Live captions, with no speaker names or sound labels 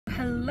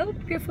Hello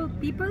beautiful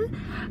people.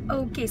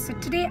 Okay, so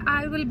today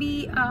I will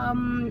be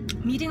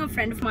meeting a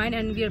friend of mine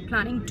and we are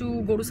planning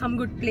to go to some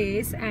good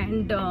place,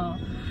 and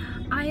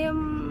I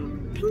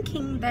am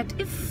thinking that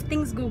if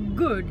things go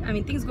good,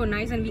 things go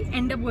nice and we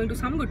end up going to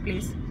some good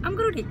place, I'm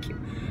going to take you,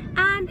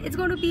 and it's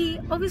going to be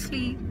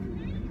obviously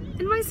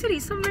in my city,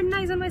 somewhere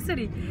nice in my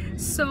city.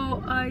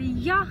 So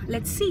yeah,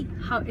 let's see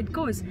how it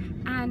goes,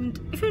 and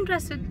if you're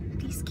interested,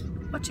 please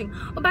keep watching.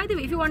 Oh, by the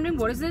way, if you're wondering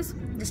what is this,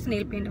 just a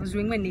nail paint. I was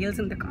doing my nails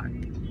in the car.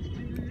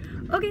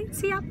 Okay,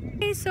 see ya.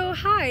 Okay, so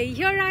hi,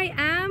 here I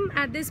am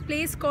at this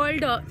place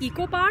called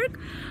Eco Park.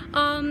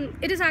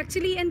 It is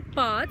actually in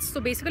parts. So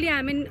basically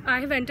I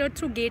have entered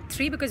through gate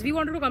 3 because we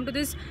wanted to come to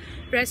this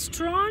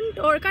restaurant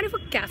or kind of a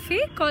cafe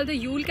called the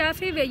Yule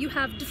Cafe, where you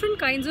have different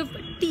kinds of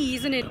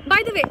teas in it.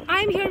 By the way,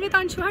 I am here with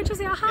Anshu. Anshu,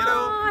 say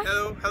hi.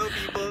 Hello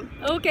people.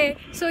 Okay,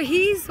 so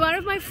he's one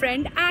of my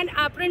friend and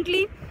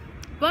apparently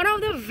one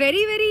of the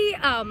very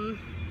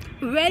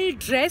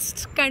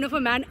well-dressed kind of a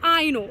man.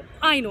 I know.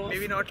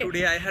 Maybe not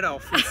today. I had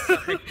office,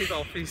 hectic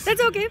office.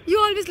 That's okay. You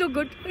always look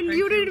good, and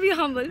you need to be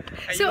humble.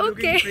 So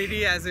okay.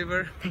 Pretty as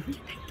ever. Thank you.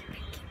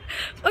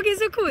 Okay,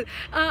 so cool.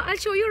 I'll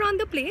show you around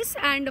the place,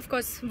 and of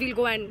course we'll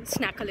go and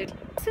snack a little.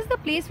 This is the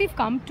place we've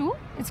come to.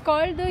 It's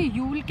called the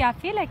Yule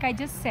Cafe, like I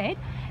just said,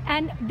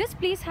 and this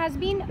place has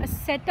been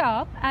set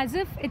up as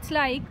if it's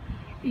like,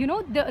 you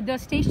know, the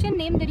station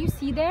name that you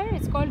see there.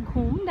 It's called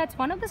Ghum. That's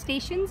one of the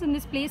stations in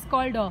this place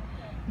called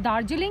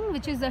Darjeeling,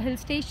 which is a hill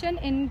station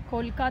in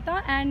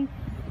Kolkata, and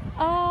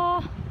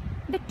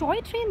the toy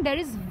train there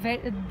is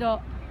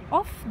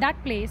of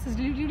that place is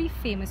really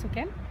famous.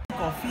 Okay,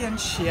 Coffee and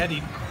share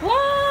it.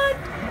 what?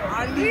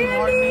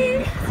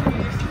 Really?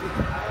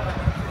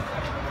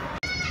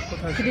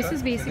 So this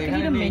is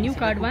basically the menu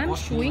card. Why I'm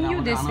showing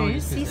you this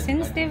is, see,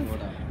 since they've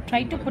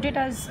tried to put it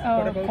as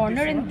a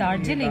corner in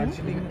Darjeeling,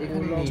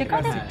 check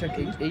out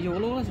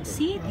that.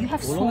 See, you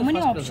have so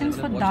many options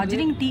for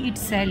Darjeeling tea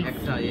itself.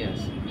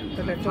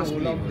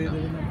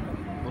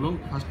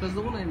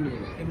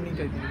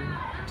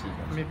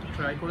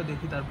 try করে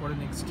দেখি তারপরে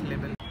next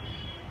level.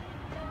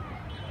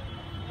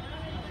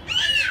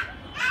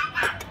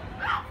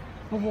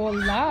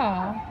 Voila!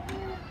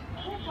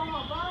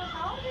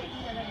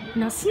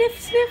 Now sniff.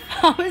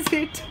 How is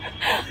it?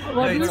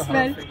 What do you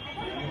smell?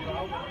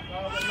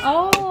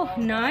 Oh,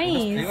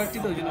 nice.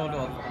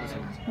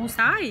 Oh,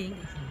 sai.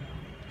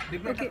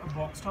 Okay.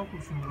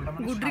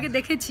 গুড্রিকে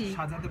দেখেছি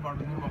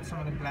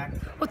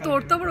ও তোর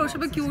তো আবার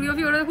ওসবে কিউরিও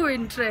ওরা খুব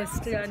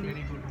interest জানি.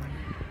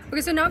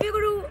 Okay, so now we're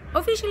going to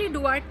officially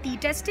do our tea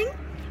testing,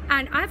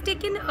 and I've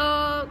taken a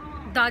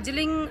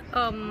Darjeeling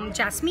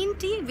jasmine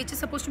tea, which is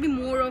supposed to be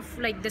more of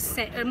like this,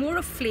 more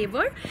of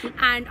flavor,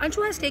 and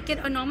Anshu has taken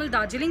a normal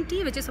Darjeeling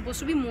tea, which is supposed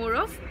to be more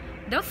of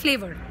the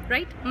flavor,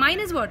 right? Mine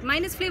is what?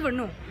 Mine is flavor.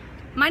 No,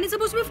 mine is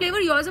supposed to be flavor.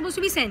 Yours is supposed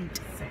to be scent.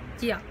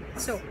 Yeah.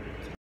 So.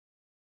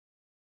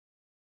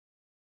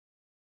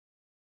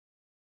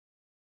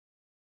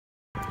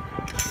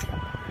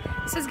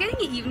 So it's getting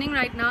evening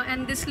right now, and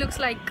this looks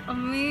like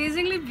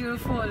amazingly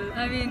beautiful.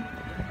 I mean,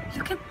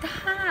 look at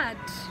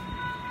that.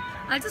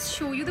 I'll just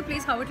show you the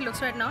place how it looks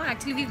right now.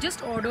 Actually, we've just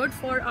ordered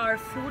for our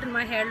food and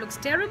my hair looks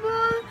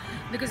terrible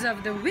because of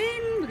the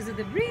wind, because of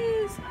the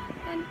breeze,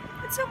 and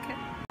it's okay.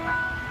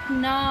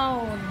 Now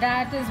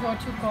that is what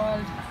you call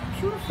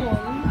beautiful.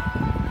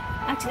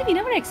 Actually, we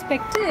never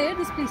expected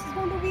this place is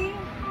going to be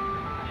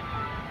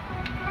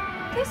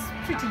this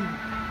pretty.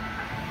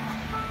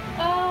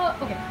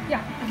 Okay,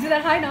 yeah, let's do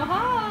that. Hi now,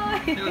 hi.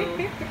 Hello.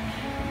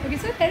 Okay,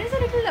 so there is a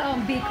little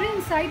bakery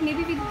inside.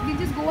 Maybe we'll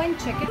just go and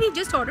check it. We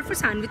just ordered for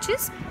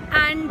sandwiches,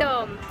 and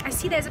I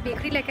see there's a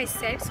bakery like I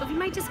said, so we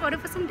might just order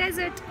for some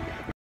dessert.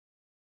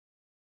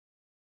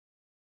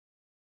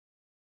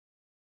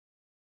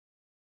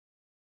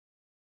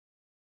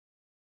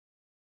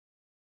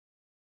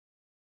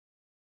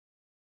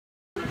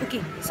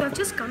 Okay, so I've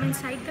just come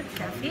inside the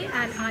cafe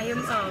and I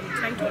am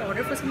trying to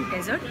order for some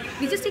dessert.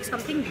 We just take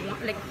something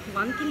like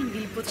one thing and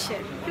we'll both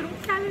share, you know,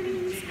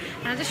 calories.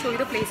 And I'll just show you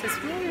the place as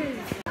well.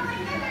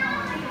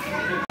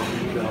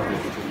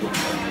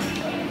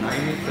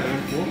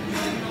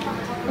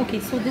 Okay,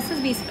 so this is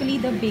basically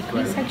the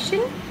bakery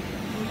section,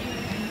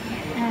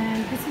 and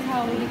this is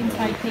how the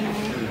inside thing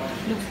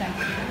looks like.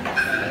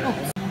 Oh.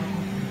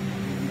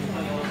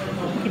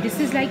 Okay, this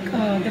is like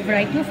the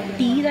variety of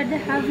tea that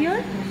they have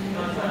here.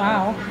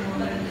 Wow.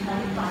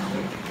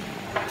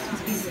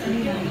 It's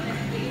basically like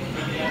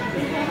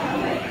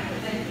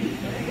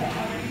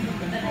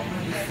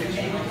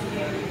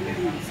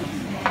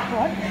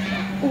what?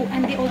 Oh,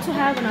 and they also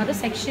have another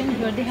section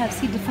where they have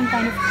different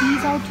kind of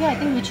teas out here, I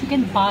think, which you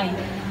can buy.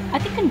 I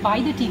think you can buy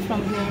the tea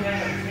from here.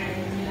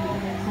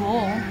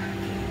 Oh.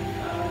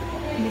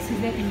 And this is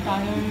their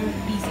entire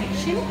tea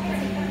section.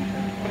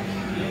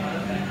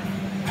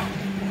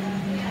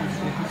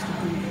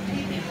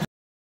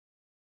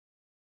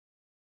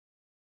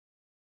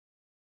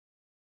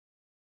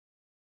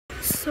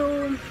 So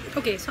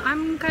okay, so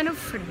I'm kind of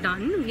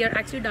done. We are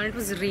actually done. It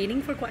was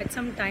raining for quite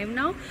some time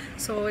now,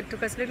 so it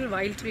took us a little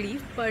while to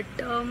leave, but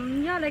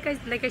yeah, like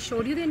I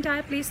showed you the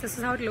entire place. This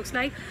is how it looks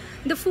like.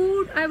 The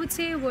food, I would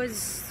say,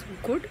 was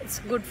good. It's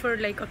good for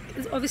like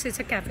obviously it's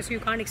a cafe, so you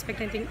can't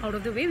expect anything out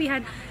of the way. We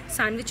had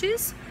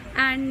sandwiches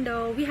and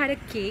we had a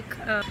cake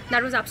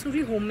that was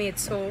absolutely homemade,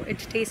 so it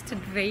tasted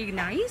very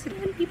nice.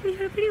 And people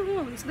here are pretty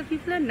warm, so the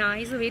people are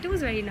nice. The waiter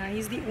was very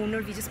nice. The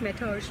owner, we just met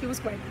her, she was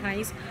quite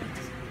nice.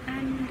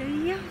 And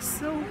yeah,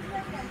 so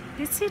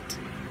that's it.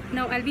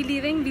 Now I'll be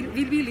leaving,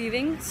 we'll be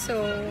leaving,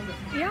 so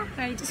yeah,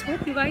 I just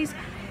hope you guys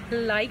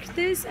liked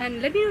this,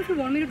 and let me know if you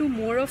want me to do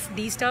more of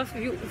these stuff.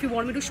 If you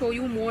want me to show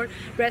you more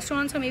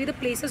restaurants or maybe the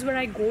places where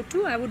I go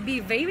to, I would be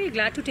very, very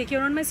glad to take you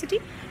around my city.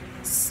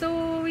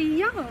 So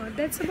yeah,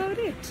 that's about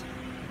it.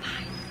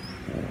 Bye.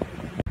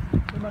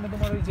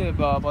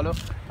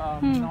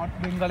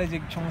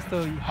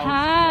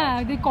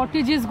 The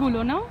cottages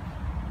gulo, no?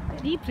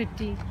 Very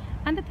pretty.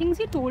 And the things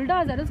he told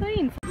us, that is very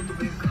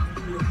informative.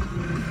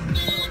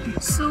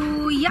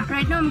 So yeah,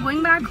 right now I'm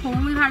going back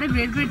home. We've had a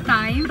great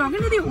time talking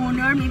to the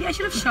owner. Maybe I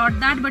should have shot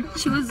that, but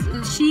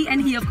she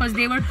and he, of course,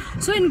 they were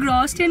so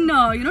engrossed in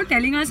you know,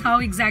 telling us how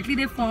exactly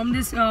they formed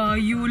this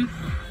Yule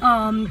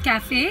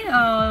cafe.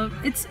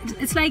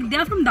 It's like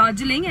they're from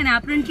Darjeeling, and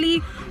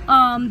apparently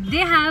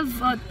they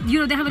have you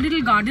know, they have a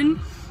little garden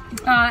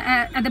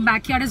at the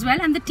backyard as well.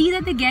 And the tea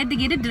that they get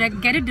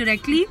it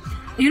directly,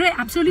 you know,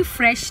 absolutely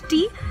fresh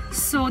tea.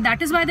 So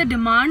that is why the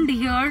demand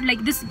here,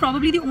 like this is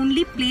probably the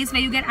only place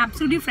where you get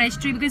absolutely fresh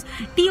tea, because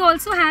tea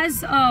also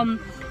has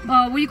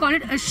what you call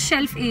it, a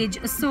shelf age,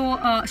 so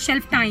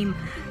shelf time.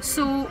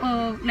 So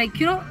like,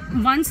 you know,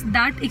 once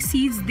that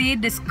exceeds, they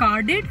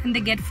discard it and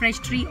they get fresh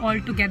tea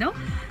altogether.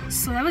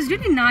 So that was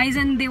really nice,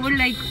 and they were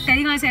like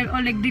telling us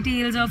all like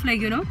details of, like,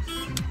 you know,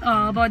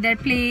 about their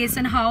place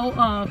and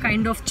how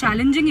kind of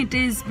challenging it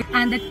is.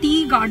 And the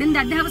tea garden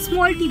that they have, a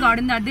small tea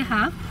garden that they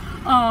have,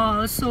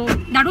 so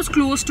that was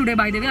closed today,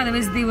 by the way,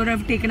 otherwise they would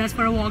have taken us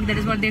for a walk. That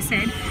is what they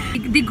said.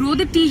 They grow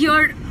the tea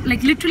here,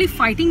 like literally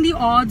fighting the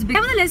odds. But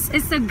nevertheless,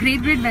 it's a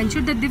great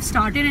venture that they've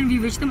started, and we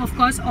wish them, of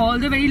course, all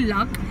the very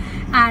luck.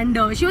 And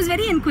she was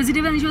very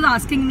inquisitive, and she was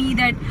asking me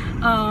that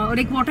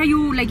like, what are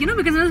you, like, you know,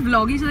 because I was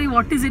vlogging, so like,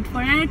 what is it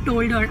for? And I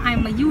told her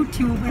I'm a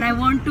YouTube and I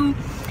want to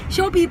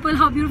show people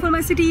how beautiful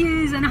my city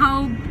is and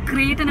how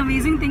great and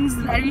amazing things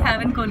that we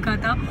have in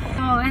Kolkata.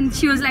 And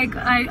she was like,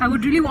 I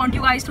would really want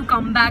you guys to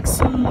come back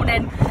soon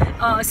and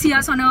see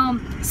us on a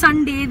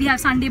Sunday. We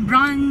have Sunday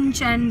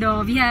brunch, and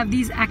we have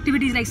these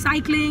activities like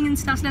cycling and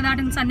stuff like that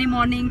on Sunday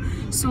morning.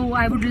 So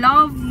I would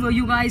love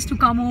you guys to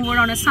come over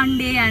on a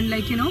Sunday and,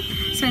 like, you know,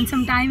 spend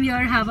some time here,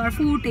 have our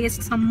food,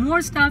 taste some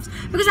more stuffs,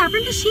 because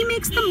apparently she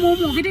makes the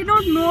momo. We did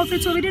not know of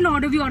it, so we didn't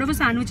order. We ordered for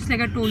sandwiches,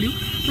 like I told you.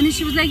 And then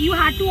she was like, you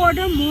had to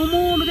order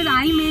momo because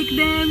I make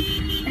them.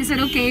 I said,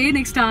 okay,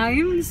 next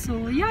time.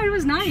 So yeah, it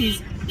was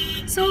nice.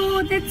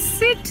 So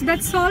that's it.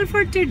 That's all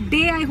for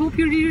today. I hope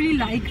you really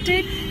liked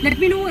it. Let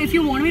me know if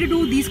you want me to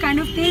do these kind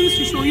of things,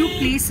 to show you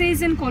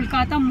places in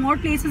Kolkata, more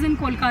places in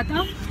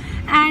Kolkata.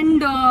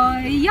 And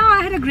yeah,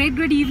 I had a great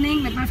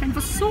evening with my friend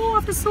after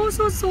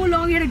so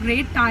long. We had a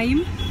great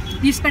time.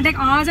 We spent like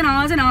hours and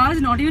hours and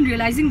hours, not even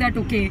realizing that,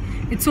 okay,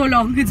 it's so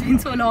long, it's been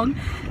so long.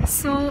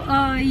 So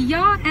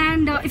yeah,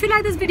 and if you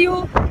like this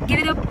video, give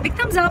it a big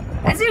thumbs up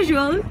as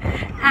usual,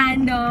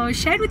 and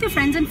share it with your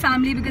friends and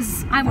family,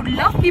 because I would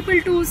love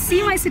people to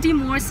see my city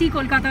more, see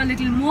Kolkata a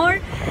little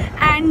more.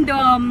 And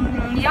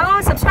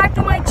yeah, subscribe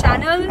to my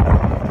channel.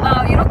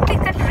 You know, click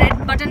that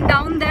red button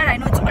down there. I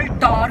know it's all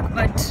dark,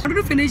 but I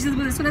wanted to finish this,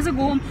 but as soon as I go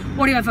home,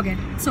 what do I forget?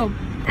 So,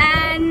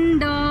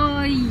 and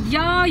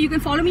yeah, you can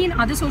follow me in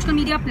other social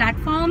media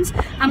platforms.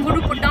 I'm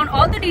going to put down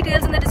all the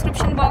details in the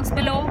description box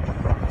below.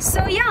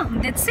 So yeah,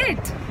 that's it.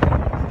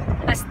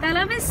 Hasta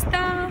la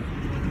vista.